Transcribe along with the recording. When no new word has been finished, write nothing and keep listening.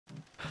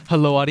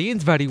Hello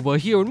audience, VatiWah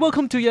here, and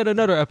welcome to yet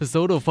another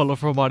episode of Follow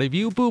From Mod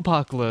Review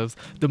Boobpocalypse,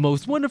 the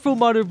most wonderful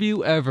mod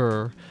review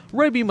ever.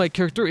 Remy, my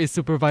character, is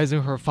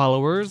supervising her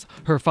followers.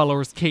 Her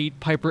followers Cait,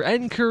 Piper,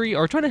 and Curie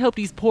are trying to help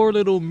these poor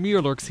little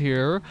mirelurks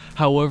here.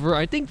 However,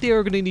 I think they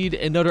are going to need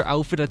another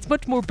outfit that's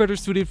much more better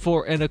suited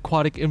for an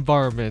aquatic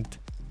environment.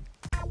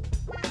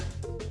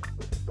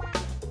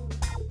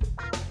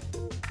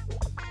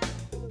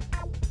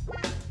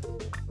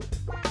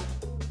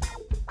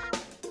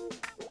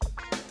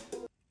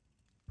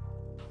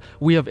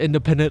 We have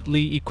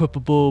independently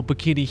equippable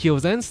bikini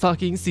heels and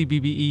stockings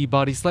CBBE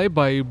Bodyslide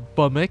by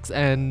Bumex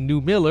and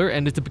Newmiller,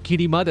 and it's a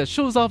bikini mod that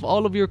shows off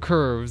all of your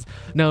curves.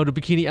 Now the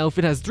bikini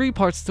outfit has 3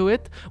 parts to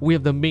it. We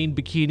have the main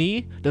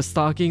bikini, the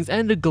stockings,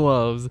 and the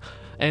gloves.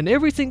 And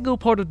every single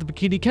part of the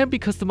bikini can be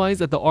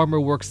customized at the armor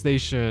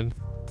workstation.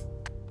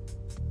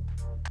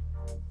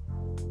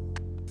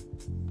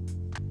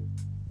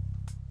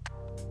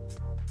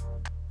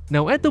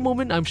 Now at the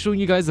moment, I'm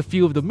showing you guys a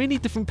few of the many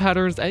different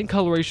patterns and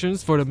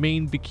colorations for the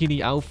main bikini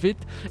outfit,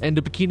 and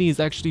the bikini is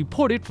actually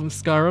ported from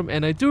Skyrim,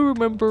 and I do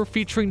remember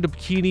featuring the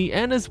bikini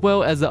and as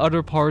well as the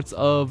other parts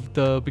of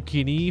the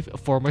bikini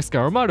for my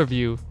Skyrim mod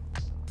review.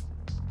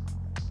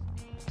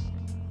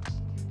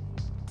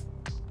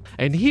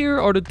 And here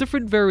are the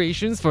different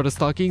variations for the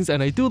stockings,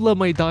 and I do love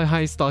my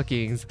dye-high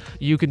stockings.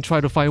 You can try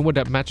to find one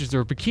that matches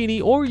your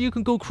bikini, or you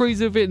can go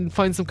crazy with it and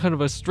find some kind of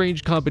a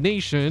strange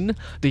combination.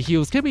 The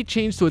heels can be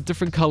changed to a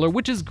different color,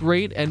 which is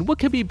great, and what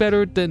can be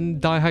better than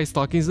dye-high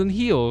stockings and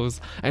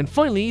heels? And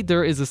finally,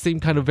 there is the same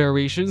kind of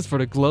variations for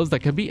the gloves that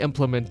can be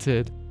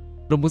implemented.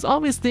 The most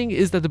obvious thing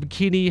is that the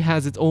bikini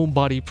has its own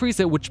body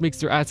preset, which makes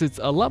your assets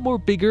a lot more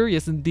bigger.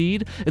 Yes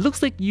indeed, it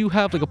looks like you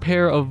have like a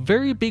pair of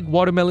very big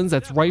watermelons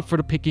that's ripe for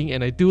the picking,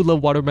 and I do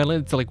love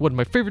watermelon. It's like one of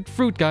my favorite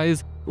fruit,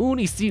 guys.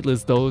 Only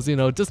seedless those, you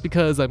know, just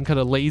because I'm kind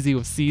of lazy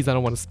with seeds, I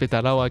don't want to spit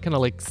that out. I kind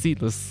of like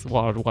seedless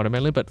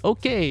watermelon, but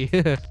okay.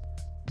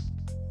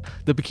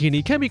 The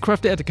bikini can be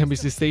crafted at the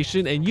chemistry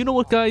station, and you know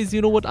what guys,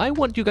 I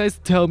want you guys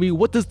to tell me,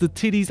 what does the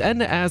titties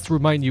and the ass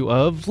remind you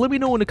of? Let me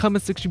know in the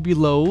comment section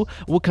below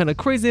what kind of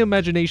crazy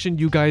imagination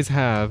you guys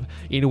have.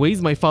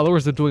 Anyways, my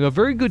followers are doing a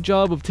very good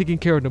job of taking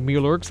care of the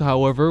mirelurks.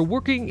 However,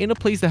 working in a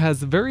place that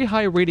has very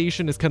high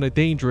radiation is kind of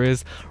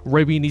dangerous.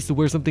 Remy needs to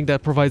wear something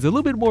that provides a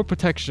little bit more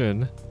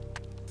protection.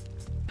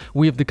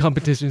 We have the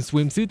competition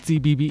swimsuit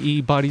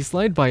CBBE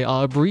Bodyslide by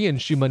Aubri and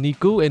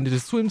shimaneko, and it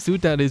is a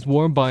swimsuit that is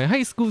worn by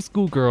high school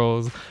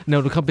schoolgirls.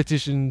 Now the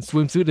competition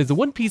swimsuit is a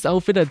one-piece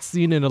outfit that's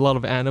seen in a lot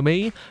of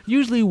anime,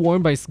 usually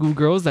worn by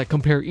schoolgirls that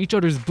compare each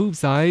other's boob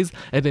size,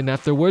 and then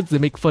afterwards they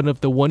make fun of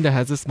the one that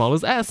has the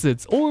smallest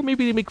assets, or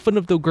maybe they make fun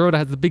of the girl that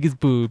has the biggest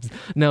boobs.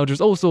 Now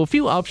there's also a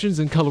few options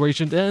in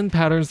coloration and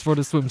patterns for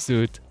the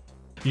swimsuit.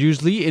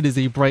 Usually it is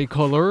a bright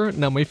color.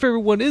 Now my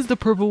favorite one is the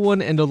purple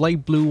one and the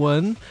light blue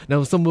one.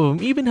 Now some of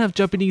them even have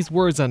Japanese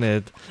words on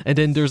it. And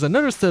then there's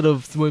another set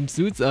of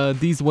swimsuits.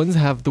 These ones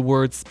have the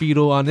word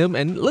Speedo on them,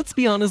 and let's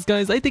be honest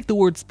guys, I think the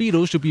word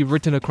Speedo should be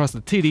written across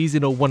the titties,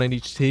 one on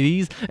each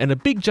titties, and a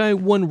big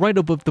giant one right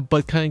above the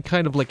butt,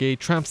 kind of like a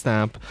tramp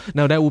stamp.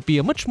 Now that would be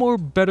a much more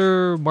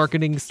better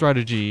marketing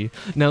strategy.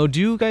 Now do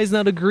you guys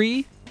not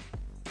agree?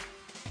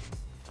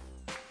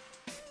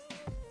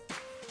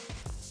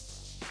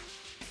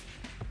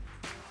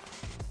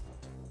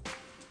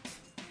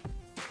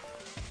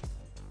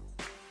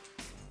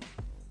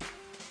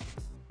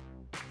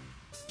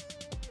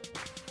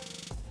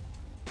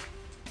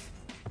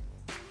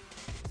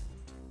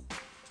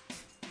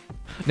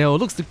 Now it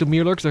looks like the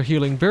mirelurks are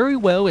healing very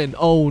well, and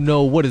oh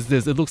no, what is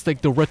this? It looks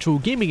like the retro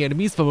gaming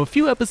enemies from a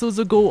few episodes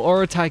ago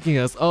are attacking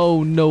us.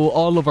 Oh no,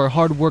 all of our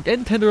hard work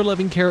and tender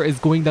loving care is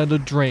going down the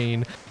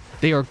drain.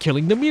 They are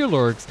killing the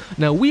mirelurks.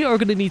 Now we are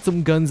going to need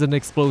some guns and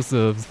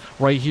explosives.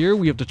 Right here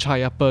we have the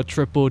Chiappa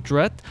triple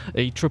dret,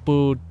 a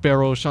triple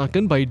barrel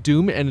shotgun by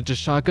Doom, and it's a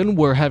shotgun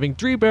where having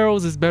 3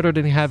 barrels is better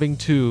than having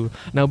 2.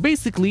 Now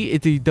basically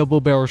it's a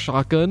double barrel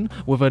shotgun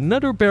with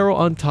another barrel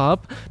on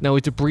top. Now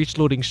it's a breech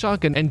loading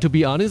shotgun, and to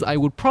be honest, I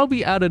would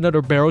probably add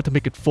another barrel to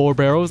make it 4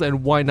 barrels,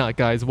 and why not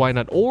guys, why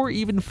not? Or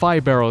even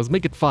 5 barrels,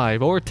 make it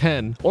 5 or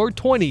 10 or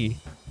 20.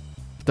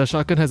 The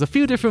shotgun has a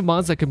few different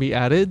mods that can be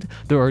added.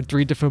 There are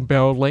 3 different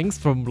barrel lengths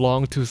from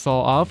long to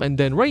saw off, and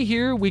then right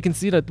here we can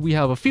see that we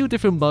have a few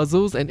different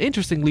muzzles, and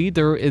interestingly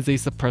there is a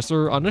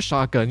suppressor on the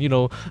shotgun,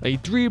 a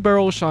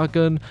 3-barrel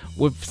shotgun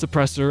with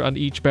suppressor on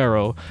each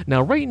barrel.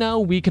 Now right now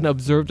we can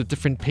observe the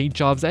different paint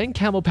jobs and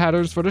camo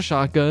patterns for the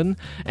shotgun,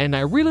 and I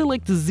really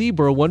like the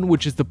zebra one,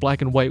 which is the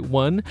black and white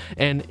one.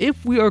 And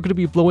if we are going to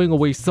be blowing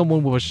away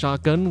someone with a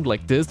shotgun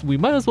like this, we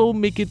might as well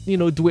make it,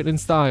 do it in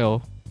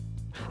style.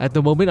 At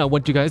the moment, I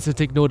want you guys to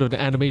take note of the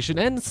animation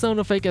and sound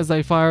effect as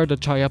I fire the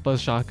Chiappa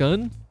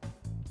shotgun.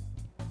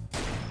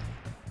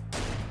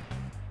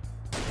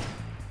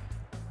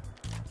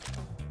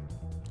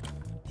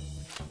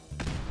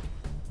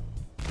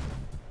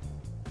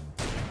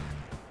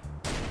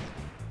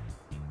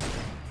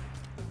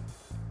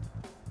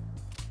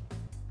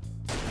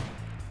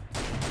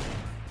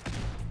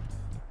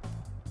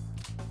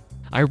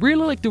 I I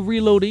really like the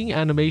reloading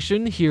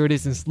animation. Here it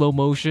is in slow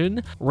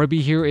motion.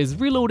 Rebby here is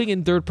reloading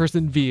in third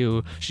person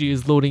view. She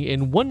is loading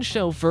in one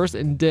shell first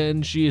and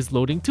then she is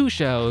loading 2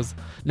 shells.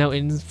 Now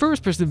in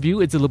first person view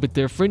it's a little bit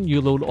different.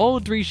 You load all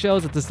 3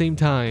 shells at the same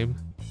time.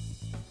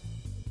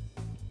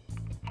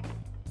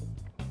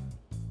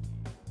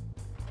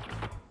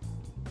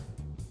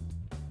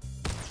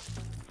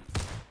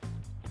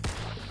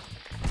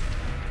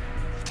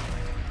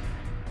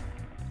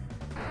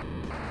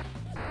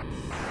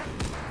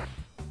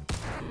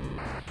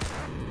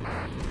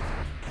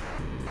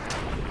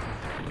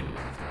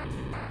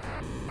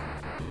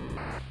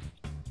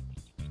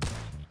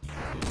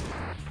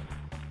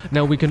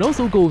 Now we can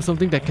also go with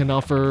something that can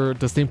offer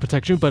the same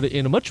protection but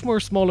in a much more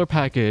smaller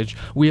package.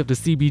 We have the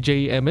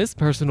CBJ-MS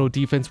personal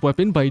defense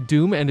weapon by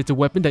Doom, and it's a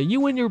weapon that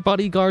you and your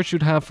bodyguard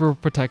should have for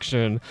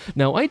protection.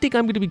 Now I think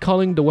I'm going to be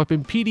calling the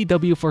weapon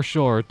PDW for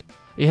short.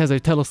 It has a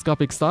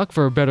telescopic stock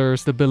for better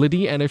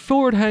stability and a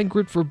forward hand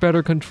grip for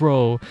better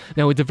control.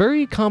 Now it's a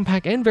very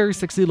compact and very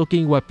sexy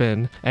looking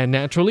weapon. And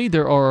naturally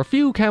there are a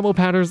few camo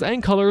patterns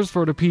and colors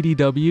for the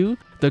PDW.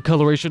 The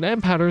coloration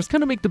and patterns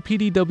kind of make the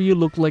PDW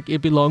look like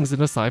it belongs in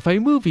a sci-fi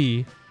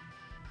movie.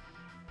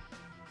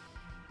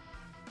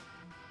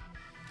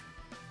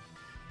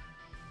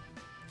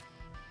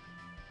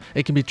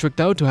 It can be tricked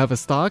out to have a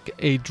stock,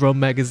 a drum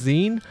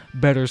magazine,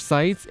 better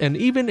sights, and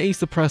even a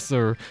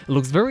suppressor. It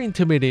looks very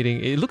intimidating.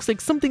 It looks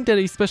like something that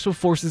a special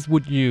forces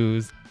would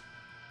use.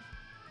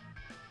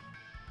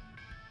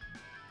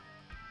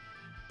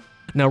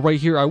 Now right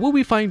here I will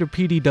be finding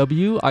the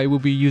PDW. I will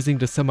be using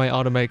the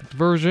semi-automatic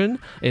version,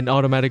 an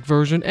automatic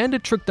version, and a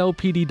tricked out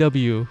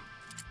PDW.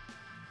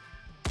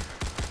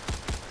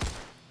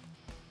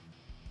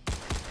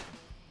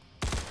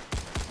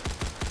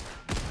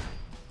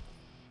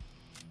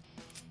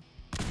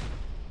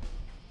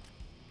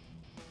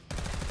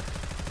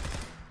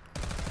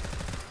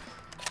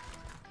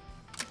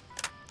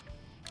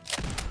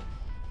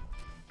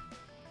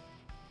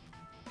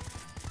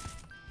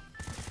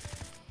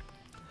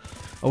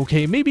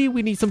 Okay, maybe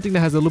we need something that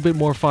has a little bit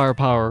more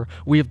firepower.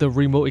 We have the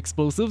remote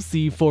explosive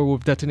C4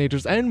 with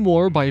detonators and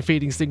more by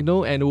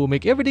fadingsignal, and it will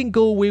make everything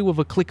go away with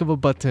a click of a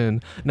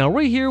button. Now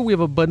right here we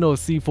have a bundle of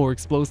C4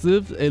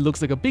 explosive. It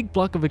looks like a big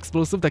block of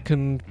explosive that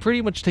can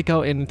pretty much take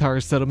out an entire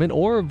settlement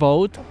or a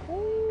vault.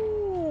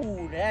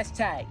 Ooh, that's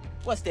tight.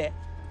 What's that?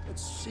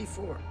 It's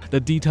C4. The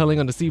detailing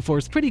on the C4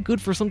 is pretty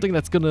good for something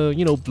that's gonna,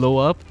 you know, blow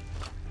up.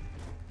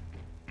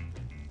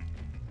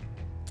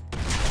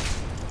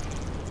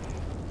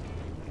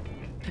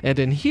 And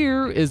then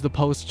here is the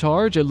pulse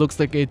charge. It looks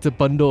like it's a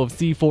bundle of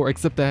C4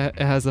 except that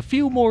it has a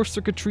few more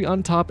circuitry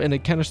on top and a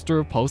canister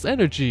of pulse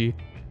energy.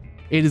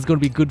 It is going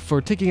to be good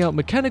for taking out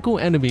mechanical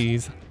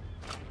enemies.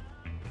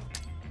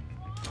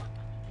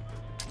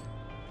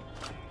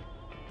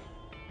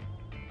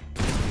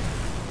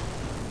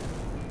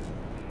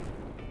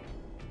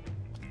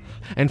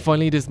 And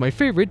finally, this is my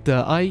favorite,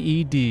 the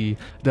IED.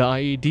 The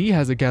IED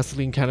has a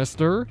gasoline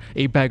canister,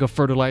 a bag of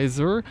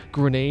fertilizer,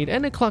 grenade,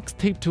 and a clock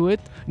taped to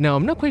it. Now,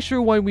 I'm not quite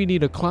sure why we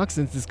need a clock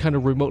since it's kind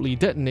of remotely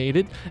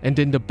detonated. And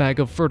then the bag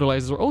of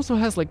fertilizer also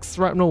has like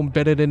shrapnel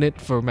embedded in it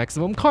for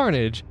maximum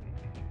carnage.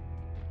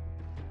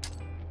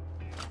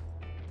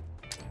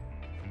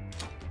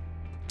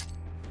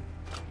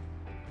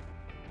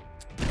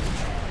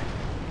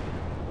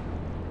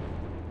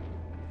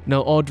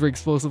 Now, Aubri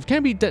explosive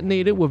can be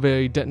detonated with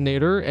a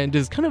detonator, and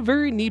is kind of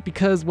very neat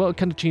because, well, it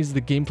kind of changes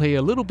the gameplay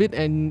a little bit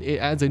and it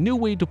adds a new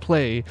way to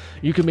play.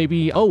 You can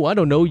maybe, oh, I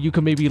don't know, you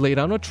can maybe lay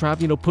down a trap,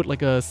 you know, put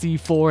like a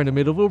C4 in the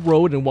middle of a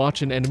road and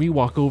watch an enemy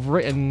walk over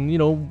it and, you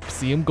know,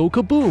 see him go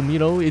kaboom, you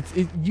know,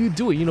 you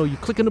do it, you know, you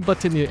click on the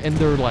button, you end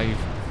their life.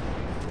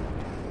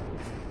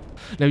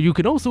 Now you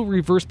can also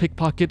reverse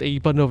pickpocket a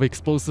bundle of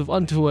explosive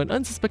onto an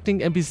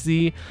unsuspecting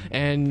NPC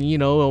and, you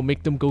know, it'll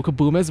make them go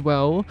kaboom as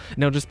well.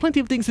 Now there's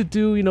plenty of things to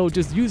do, you know,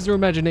 just use your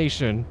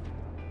imagination.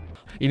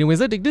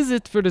 Anyways, I think this is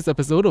it for this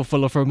episode of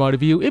Full of Armada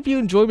Review. If you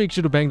enjoy, make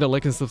sure to bang that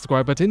like and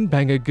subscribe button,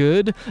 bang it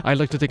good. I'd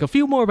like to thank a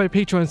few more of my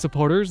Patreon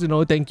supporters, you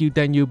know, thank you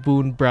Daniel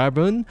Boone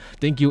Brabant,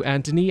 thank you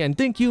Anthony, and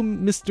thank you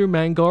Mr.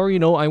 Mangar. You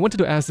know, I wanted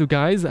to ask you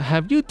guys,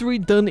 have you three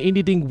done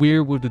anything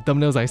weird with the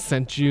thumbnails I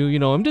sent you? You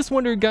know, I'm just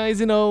wondering guys,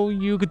 you know,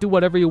 you could do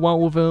whatever you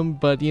want with them,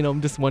 but you know,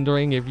 I'm just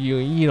wondering if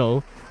you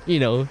know,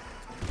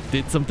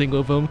 did something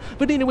with them.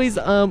 But anyways,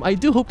 I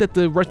do hope that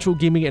the retro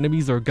gaming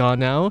enemies are gone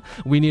now.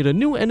 We need a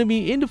new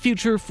enemy in the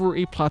future for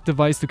a plot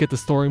device to get the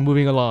story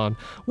moving along.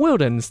 Well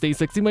then, stay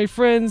sexy my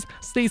friends,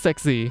 stay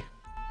sexy.